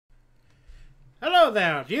Hello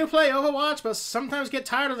there! Do you play Overwatch but sometimes get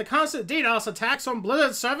tired of the constant DDoS attacks on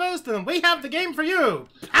Blizzard servers? Then we have the game for you!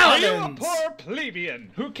 Paladins! Are you a poor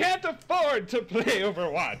plebeian who can't afford to play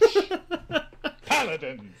Overwatch?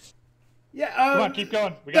 Paladins! Yeah, come on, keep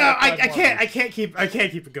going. No, I can't keep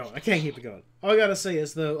it going. All I gotta say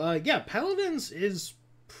is though, yeah, Paladins is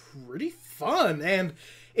pretty fun, and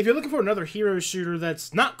if you're looking for another hero shooter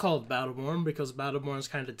that's not called Battleborn, because Battleborn's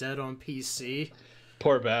kind of dead on PC.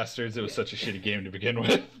 Poor bastards, it was such a shitty game to begin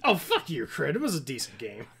with. Oh, fuck you, Crit. It was a decent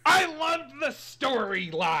game. I loved the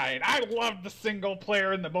storyline. I loved the single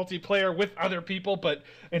player and the multiplayer with other people, but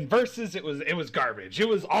in versus, it was garbage. It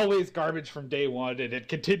was always garbage from day one, and it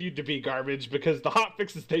continued to be garbage because the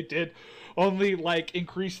hotfixes they did only, like,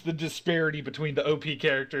 increased the disparity between the OP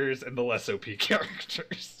characters and the less OP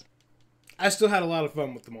characters. I still had a lot of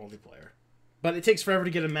fun with the multiplayer, but it takes forever to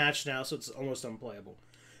get a match now, so it's almost unplayable.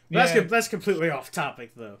 Yeah. That's completely off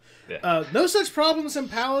topic, though. Yeah. No such problems in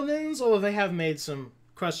Paladins, although they have made some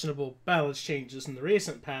questionable balance changes in the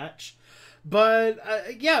recent patch. But,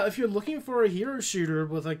 yeah, if you're looking for a hero shooter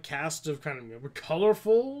with a cast of kind of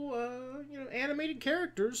colorful, animated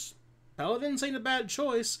characters, Paladins ain't a bad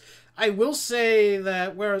choice. I will say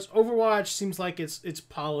that whereas Overwatch seems like it's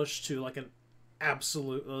polished to, like, an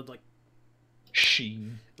absolute,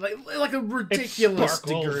 sheen. Like a ridiculous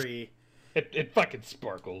degree. It fucking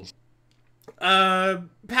sparkles.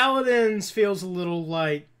 Paladins feels a little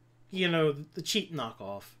like, the cheap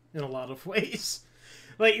knockoff in a lot of ways.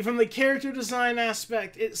 Like, from the character design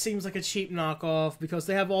aspect, it seems like a cheap knockoff because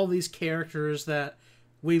they have all these characters that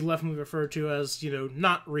we lovingly refer to as,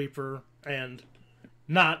 not Reaper and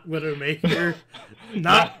not Widowmaker,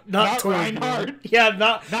 not Reinhardt. Yeah,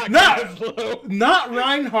 not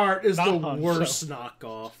Reinhardt is the worst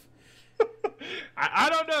knockoff. I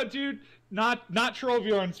don't know, dude. Not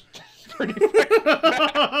Trollbjorn's pretty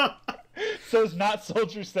bad. So's not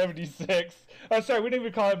Soldier 76. Oh, sorry, we didn't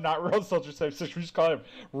even call him not real Soldier 76. We just call him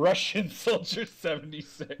Russian Soldier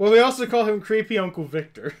 76. Well, we also call him Creepy Uncle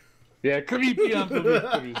Victor. Yeah, Creepy Uncle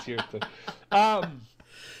Victor is here too.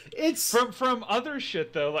 It's from other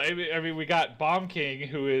shit though. Like, I mean, we got Bomb King,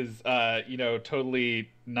 who is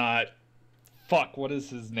totally not. Fuck, what is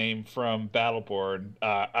his name from Battleborn?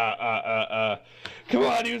 Come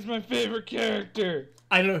on, he was my favorite character.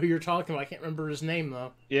 I know who you're talking about. I can't remember his name,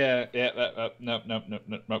 though. Yeah,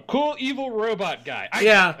 no. Cool evil robot guy.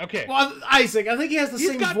 Yeah. Okay. Well, Isaac, I think he has the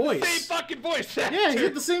same voice. He's got the same fucking voice actor. Yeah, he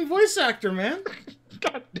had the same voice actor, man.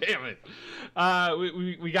 God damn it.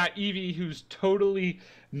 We got Eevee, who's totally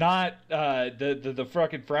not the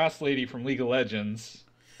fucking Frost lady from League of Legends.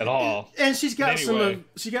 At all. And she's got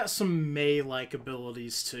some Mei-like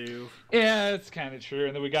abilities too. Yeah, it's kind of true.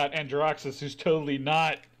 And then we got Androxus, who's totally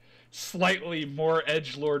not slightly more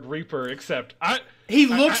edgelord Reaper, except he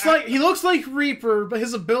looks like Reaper, but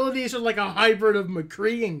his abilities are like a hybrid of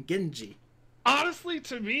McCree and Genji. Honestly,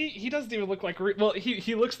 to me, he doesn't even look like well.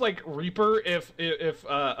 He looks like Reaper if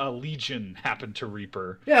a Legion happened to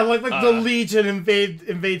Reaper. Yeah, like the Legion invades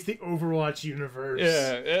the Overwatch universe.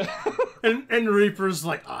 Yeah. and Reaper's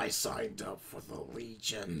like, I signed up for the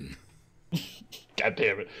Legion. God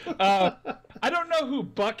damn it! I don't know who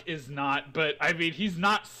Buck is not, but I mean he's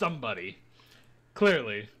not somebody.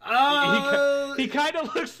 Clearly, he kind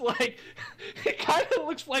of looks like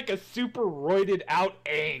a super roided out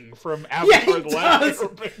Aang from Avatar: The Last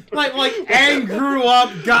Airbender. Like Aang grew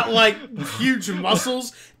up, got like huge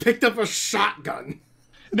muscles, picked up a shotgun.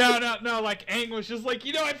 No. Like Aang was just like,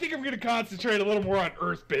 I think I'm gonna concentrate a little more on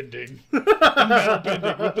earth bending, and metal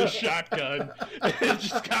bending with the shotgun. And it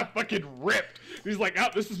just got fucking ripped. He's like,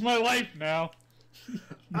 this is my life now.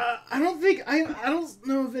 I don't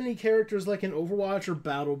know of any characters like in Overwatch or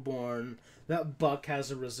Battleborn that Buck has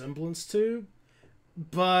a resemblance to,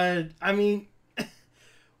 but I mean,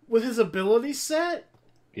 with his ability set,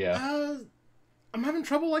 yeah, I'm having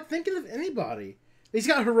trouble thinking of anybody. He's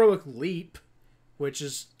got Heroic Leap, which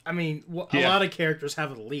is, a lot of characters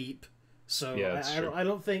have a leap, so yeah, I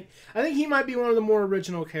think he might be one of the more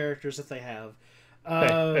original characters that they have.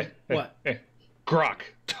 What? Hey. Grok,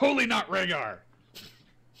 totally not Rhaegar.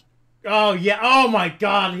 Oh, yeah. Oh, my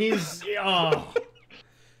God. He's... Oh.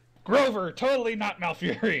 Grover, totally not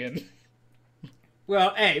Malfurion.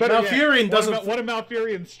 Well, hey, Malfurion doesn't... One of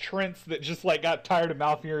Malfurion's Trents that just, got tired of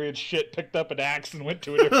Malfurion's shit, picked up an axe, and went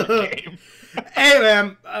to a different game. Hey,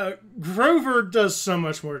 man, Grover does so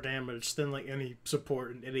much more damage than, any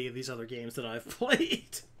support in any of these other games that I've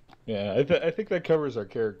played. Yeah, I think that covers our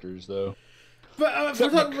characters, though. But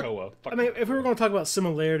if we were going to talk about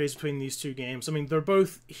similarities between these two games, they're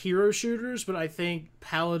both hero shooters, but I think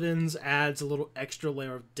Paladins adds a little extra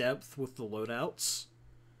layer of depth with the loadouts.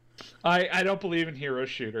 I don't believe in hero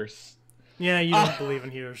shooters. Yeah, you don't believe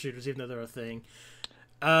in hero shooters, even though they're a thing.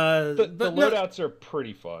 The loadouts are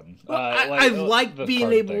pretty fun. I like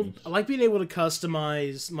being able to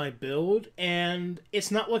customize my build, and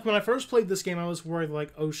it's not like when I first played this game, I was worried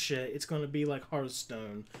like, oh shit, it's going to be like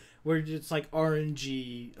Hearthstone, where it's like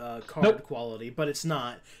RNG card quality, but it's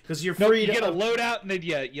not, because you're free to... You get a loadout, and then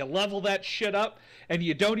you level that shit up, and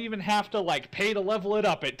you don't even have to like pay to level it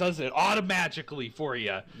up. It does it automatically for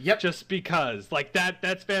you. Yep. Just because. Like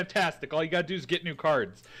that's fantastic. All you gotta do is get new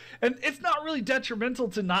cards. And it's not really detrimental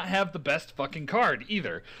to not have the best fucking card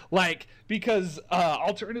either. Like, because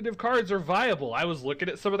alternative cards are viable. I was looking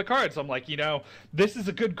at some of the cards. I'm like, this is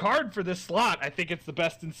a good card for this slot. I think it's the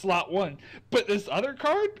best in slot 1. But this other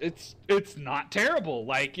card, it's not terrible.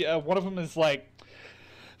 Like, one of them is like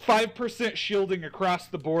 5% shielding across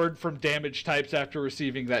the board from damage types after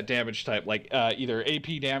receiving that damage type, like either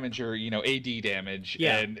AP damage or AD damage.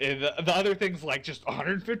 Yeah. And the other thing's like just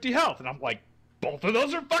 150 health, and I'm like, both of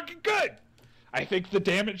those are fucking good. I think the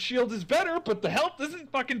damage shield is better, but the health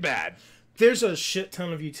isn't fucking bad. There's a shit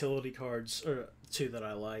ton of utility cards too that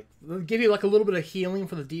I like. They'll give you like a little bit of healing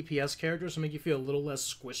for the DPS characters to make you feel a little less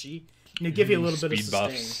squishy. And they give you a little bit of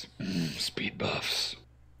sustain. Speed buffs.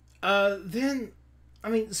 Then, I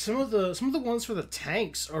mean, some of the ones for the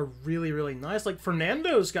tanks are really, really nice. Like,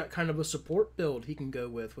 Fernando's got kind of a support build he can go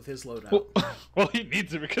with his loadout. Well, he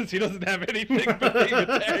needs it because he doesn't have anything but being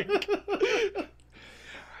a tank.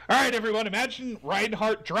 Alright, everyone, imagine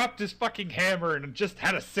Reinhardt dropped his fucking hammer and just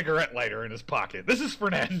had a cigarette lighter in his pocket. This is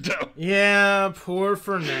Fernando. Yeah, poor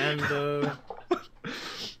Fernando.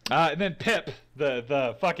 And then Pip,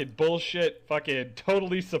 the fucking bullshit, fucking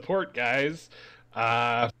totally support guys.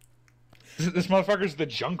 This motherfucker's the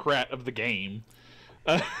Junkrat of the game.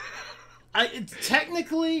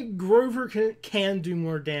 Technically, Grover can do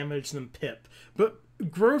more damage than Pip, but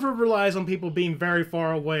Grover relies on people being very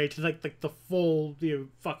far away to like the full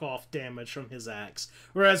fuck off damage from his axe,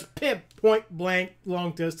 whereas Pip, point blank,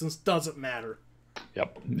 long distance, doesn't matter.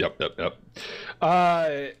 Yep.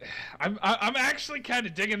 I'm actually kind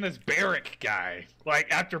of digging this Barrick guy.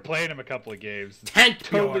 Like, after playing him a couple of games,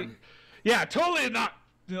 totally not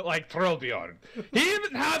like Thrillbjorn. He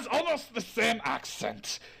even has almost the same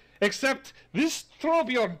accent. Except this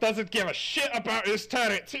Thrillbjorn doesn't give a shit about his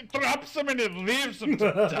turrets. He drops them and he leaves them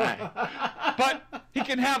to die. But he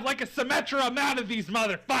can have like a Symmetra amount of these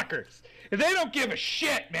motherfuckers. And they don't give a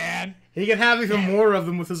shit, man. He can have even more of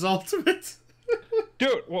them with his ultimate.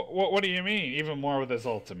 Dude, what do you mean? Even more with his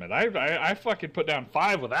ultimate? I fucking put down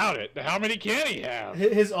 5 without it. How many can he have?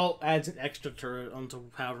 His ult adds an extra turret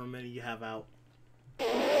onto however many you have out.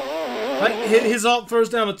 Like, his ult throws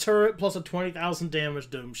down a turret plus a 20,000 damage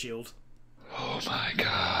dome shield. Oh my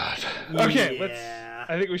god. Okay, yeah.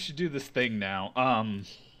 I think we should do this thing now.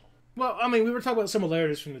 Well, I mean, we were talking about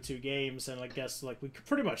similarities from the two games, and I guess like we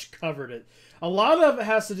pretty much covered it. A lot of it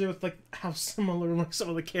has to do with like how similar like some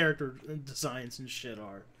of the character designs and shit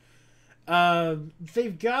are.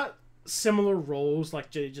 They've got similar roles,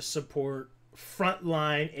 like they just support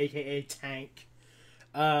frontline, aka tank.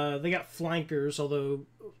 They got flankers, although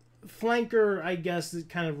flanker, I guess, it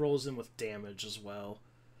kind of rolls in with damage as well.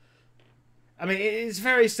 I mean, it's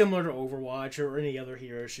very similar to Overwatch or any other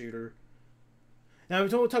hero shooter. Now,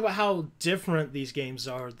 we'll talk about how different these games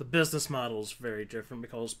are. The business model is very different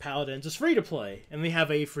because Paladins is free-to-play, and they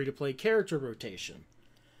have a free-to-play character rotation.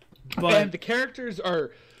 And the characters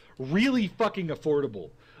are really fucking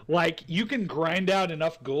affordable. Like, you can grind out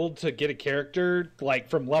enough gold to get a character, like,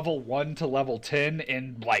 from level 1 to level 10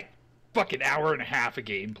 in, like, fucking hour and a half of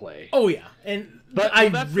gameplay. Oh, yeah. And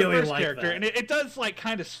that's really the first like character. That. And it does, like,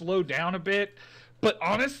 kind of slow down a bit. But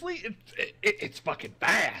honestly, it's fucking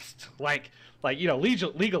fast. Like, League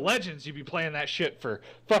of Legends, you'd be playing that shit for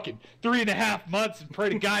fucking 3.5 months and pray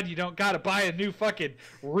to God you don't gotta buy a new fucking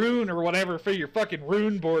rune or whatever for your fucking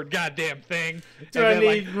rune board goddamn thing. Do I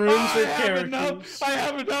need runes for characters? I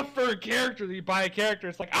have enough for a character. You buy a character,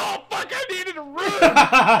 it's like, oh fuck, I needed a rune!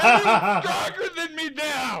 You're stronger than me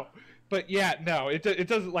now! But yeah, no, it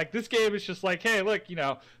doesn't, like, this game is just like, hey, look,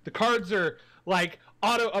 the cards are, like,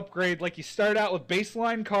 auto upgrade. Like, you start out with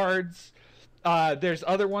baseline cards. There's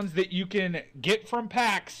other ones that you can get from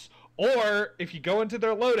packs, or if you go into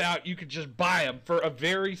their loadout, you can just buy them for a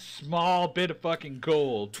very small bit of fucking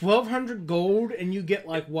gold. 1,200 gold, and you get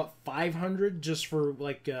like what, 500 just for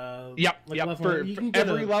like yep. For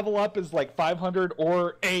every level up is like 500,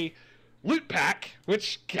 or a loot pack,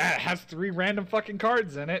 which has 3 random fucking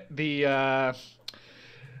cards in it.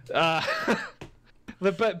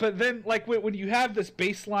 But then, like, when you have this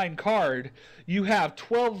baseline card, you have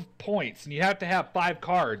 12 points, and you have to have 5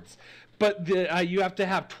 cards. but you have to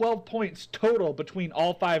have 12 points total between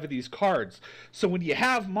all 5 of these cards. So when you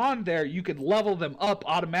have them on there, you can level them up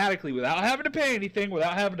automatically without having to pay anything,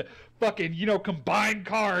 without having to fucking, combine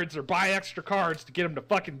cards or buy extra cards to get them to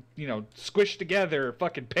fucking, squish together or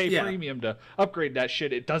fucking pay premium to upgrade that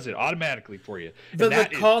shit. It does it automatically for you. The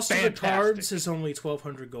cost of the cards is only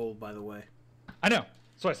 1,200 gold, by the way. I know.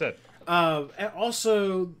 That's what I said. And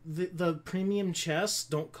also, the premium chests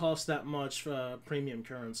don't cost that much premium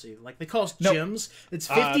currency. Like, they cost gems. It's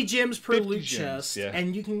 50 gems per loot chest,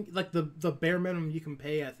 and you can, like, the bare minimum you can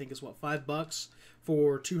pay, I think, is, $5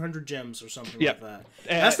 for 200 gems or something like that.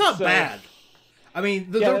 That's not bad. I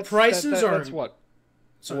mean, their prices are... That's what?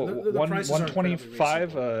 So the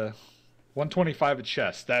 125 125 a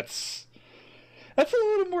chest. That's a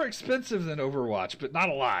little more expensive than Overwatch, but not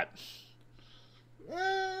a lot.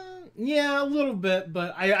 Yeah, a little bit,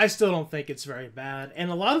 but I still don't think it's very bad. And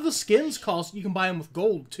a lot of the skins you can buy them with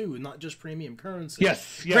gold too, and not just premium currency.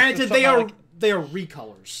 Yes. Granted, they are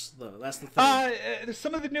recolors though. That's the thing.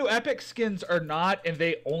 Some of the new epic skins are not, and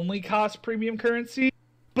they only cost premium currency.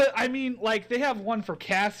 But I mean, like, they have one for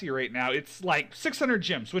Cassie right now. It's like 600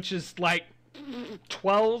 gems, which is like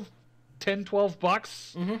 12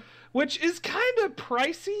 bucks, which is kind of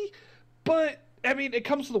pricey, but I mean, it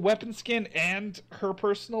comes with a weapon skin and her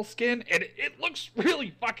personal skin, and it looks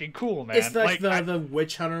really fucking cool, man. It's like the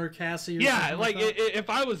Witch Hunter Cassie. Or something like that. If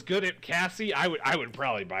I was good at Cassie, I would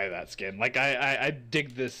probably buy that skin. Like, I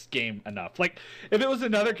dig this game enough. Like, if it was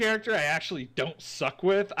another character I actually don't suck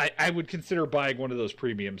with, I would consider buying one of those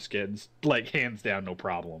premium skins. Like, hands down, no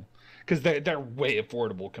problem, because they're way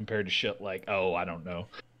affordable compared to shit like, I don't know.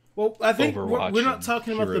 Well, I think we're not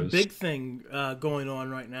talking about the big thing going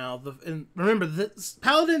on right now. And remember,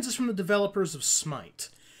 Paladins is from the developers of Smite.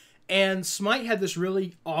 And Smite had this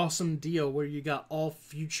really awesome deal where you got all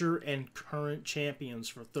future and current champions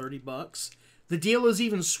for $30. The deal is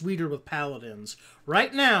even sweeter with Paladins.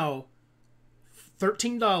 Right now,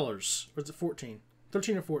 $13. Or is it $14?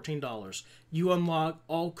 $13 or $14. You unlock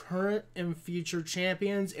all current and future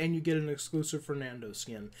champions, and you get an exclusive Fernando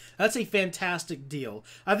skin. That's a fantastic deal.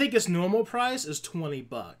 I think its normal price is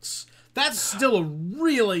 $20. That's still a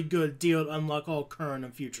really good deal to unlock all current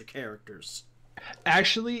and future characters.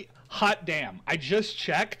 Actually, hot damn. I just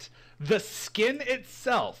checked. The skin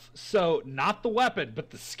itself, so not the weapon,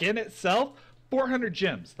 but the skin itself, 400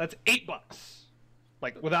 gems. That's $8.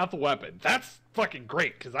 Like, without the weapon. That's fucking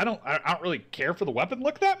great, because I don't really care for the weapon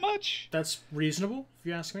look that much. That's reasonable, if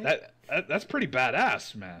you ask me. That's pretty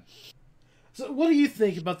badass, man. So what do you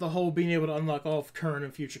think about the whole being able to unlock all current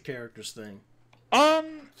and future characters thing?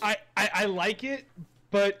 I like it,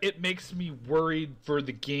 but it makes me worried for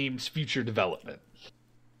the game's future development.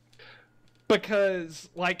 Because,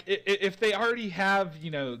 like, if they already have,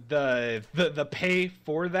 the pay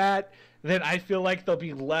for that, then I feel like they'll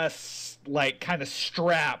be less, like, kind of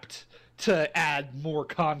strapped to add more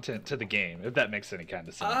content to the game, if that makes any kind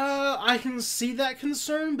of sense. I can see that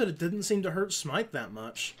concern, but it didn't seem to hurt Smite that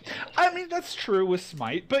much. I mean, that's true with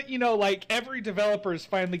Smite, but, like, every developer has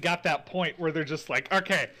finally got that point where they're just like,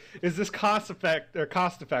 okay, is this cost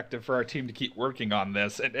effective for our team to keep working on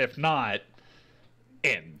this? And if not,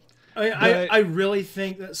 I really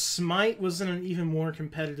think that Smite was in an even more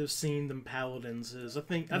competitive scene than Paladins is. I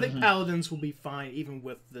think Paladins will be fine even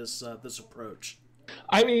with this approach.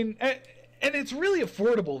 I mean, and it's really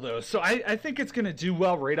affordable though, so I think it's going to do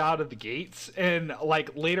well right out of the gates. And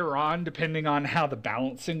like later on, depending on how the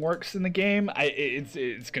balancing works in the game,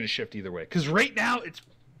 it's going to shift either way. Because right now it's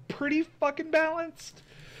pretty fucking balanced.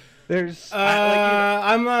 There's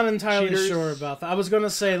I'm not entirely sure about that. I was going to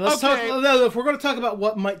say if we're going to talk about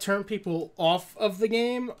what might turn people off of the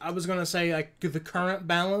game, I was going to say like the current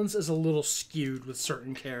balance is a little skewed with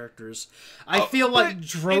certain characters. I feel like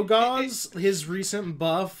Drogoz, his recent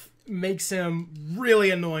buff makes him really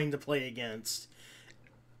annoying to play against.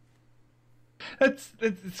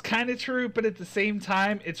 It's kind of true, but at the same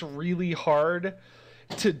time it's really hard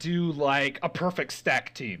to do like a perfect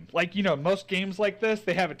stack team. Like, most games like this,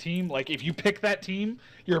 they have a team, like if you pick that team,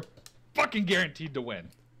 you're fucking guaranteed to win.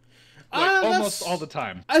 Like almost all the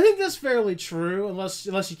time. I think that's fairly true, unless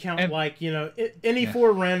you count any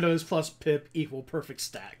 4 randos plus Pip equal perfect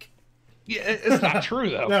stack. Yeah, it's not true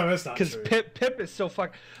though. No, it's not true. Because Pip is so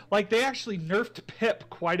like they actually nerfed Pip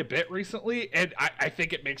quite a bit recently, and I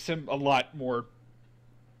think it makes him a lot more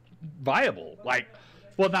viable. Like,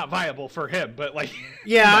 well, not viable for him, but like...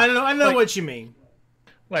 Yeah, I know what you mean.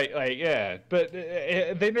 Like, yeah. But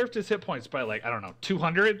they nerfed his hit points by, like, I don't know,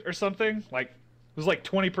 200 or something? Like, it was like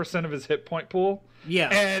 20% of his hit point pool. Yeah.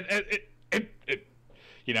 And,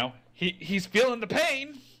 he's feeling the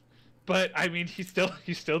pain, but I mean, he's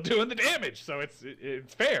still doing the damage, so it's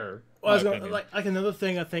fair. Well, like another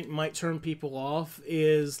thing I think might turn people off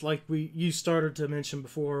is like you started to mention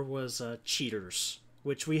before was cheaters,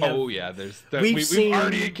 which we have. Oh yeah, we've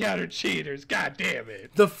already encountered cheaters. God damn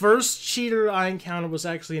it! The first cheater I encountered was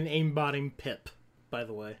actually an aimbotting Pip, by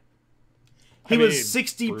the way. He was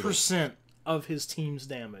 60% of his team's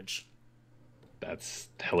damage. That's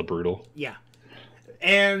hella brutal. Yeah.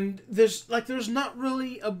 And there's not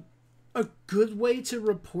really a good way to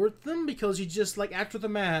report them, because you just, like, after the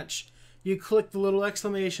match, you click the little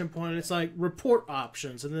exclamation point and it's like report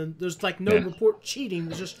options, and then there's like no report cheating,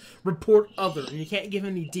 there's just report other, and you can't give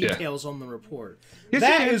any details on the report.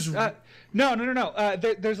 Yes, no.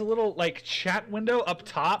 There's a little like chat window up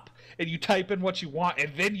top, and you type in what you want,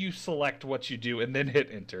 and then you select what you do, and then hit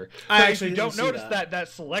enter. If you don't notice that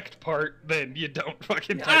select part, then you don't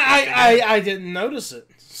fucking type I didn't notice it.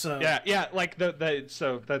 So yeah, like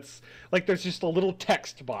so that's like there's just a little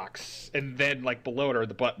text box, and then like below it are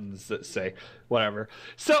the buttons that say whatever.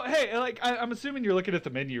 So hey, like I'm assuming you're looking at the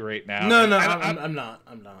menu right now. No, I'm not.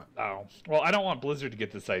 Oh well, I don't want Blizzard to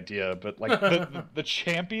get this idea, but like the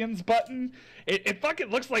champions button, it fucking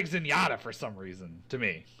looks like Zenyatta for some reason to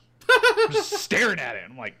me. I'm just staring at it.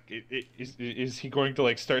 I'm like, is he going to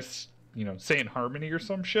like start, saying harmony or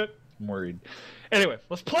some shit? I'm worried. Anyway,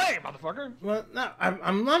 let's play, motherfucker. Well, no,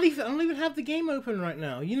 I'm not even. I don't even have the game open right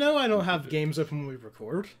now. You know, I don't have games open when we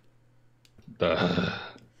record.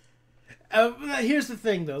 Here's the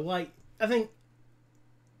thing, though. Like, I think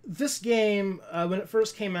this game, when it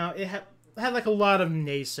first came out, it had like a lot of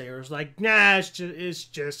naysayers. Like, nah, it's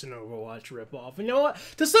just an Overwatch ripoff. And you know what?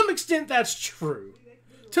 To some extent, that's true.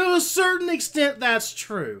 To a certain extent, that's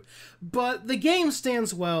true. But the game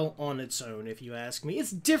stands well on its own, if you ask me.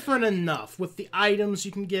 It's different enough with the items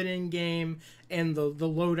you can get in-game and the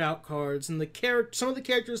loadout cards. And some of the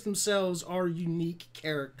characters themselves are unique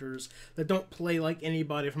characters that don't play like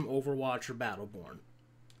anybody from Overwatch or Battleborn.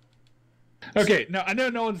 Okay, now I know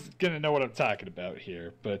no one's going to know what I'm talking about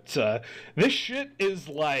here, but this shit is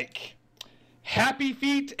like Happy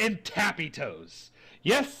Feet and Tappy Toes.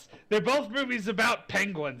 Yes, they're both movies about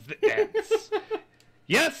penguins that dance.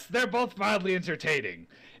 Yes, they're both mildly entertaining.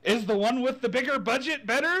 Is the one with the bigger budget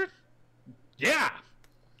better? Yeah.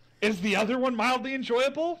 Is the other one mildly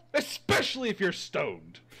enjoyable? Especially if you're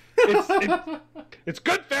stoned. It's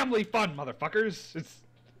good family fun, motherfuckers.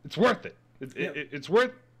 It's worth it. It's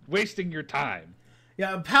worth wasting your time.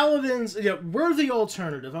 Yeah, Paladins, worthy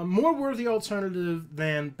alternative. A more worthy alternative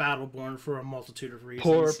than Battleborn for a multitude of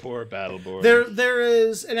reasons. Poor Battleborn. There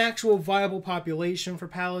is an actual viable population for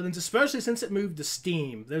Paladins, especially since it moved to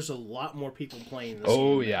Steam. There's a lot more people playing this game.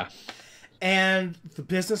 Oh, yeah. And the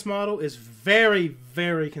business model is very,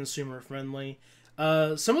 very consumer-friendly.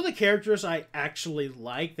 Some of the characters I actually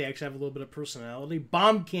like. They actually have a little bit of personality.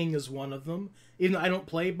 Bomb King is one of them. Even though I don't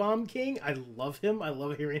play Bomb King, I love him. I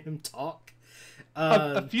love hearing him talk.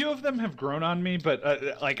 A few of them have grown on me, but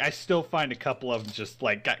I still find a couple of them just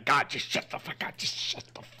like, God, just shut the fuck up, just shut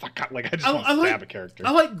the fuck up. Like, I just want to stab a character.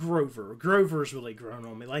 I like Grover. Grover's really grown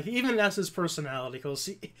on me. Like, even that's his personality, because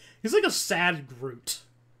he's like a sad Groot.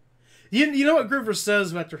 You know what Grover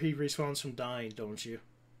says after he respawns from dying, don't you?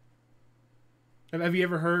 Have you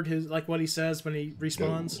ever heard what he says when he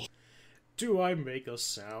respawns? No. Do I make a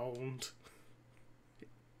sound?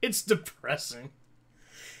 It's depressing.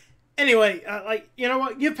 Anyway, you know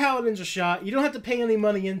what? Give Paladins a shot. You don't have to pay any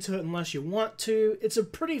money into it unless you want to. It's a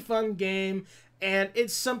pretty fun game, and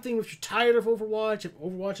it's something if you're tired of Overwatch, if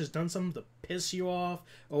Overwatch has done something to piss you off,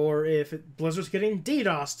 or if Blizzard's getting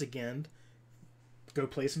DDoSed again, go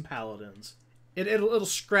play some Paladins. It'll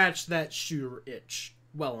scratch that shooter itch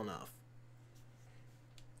well enough.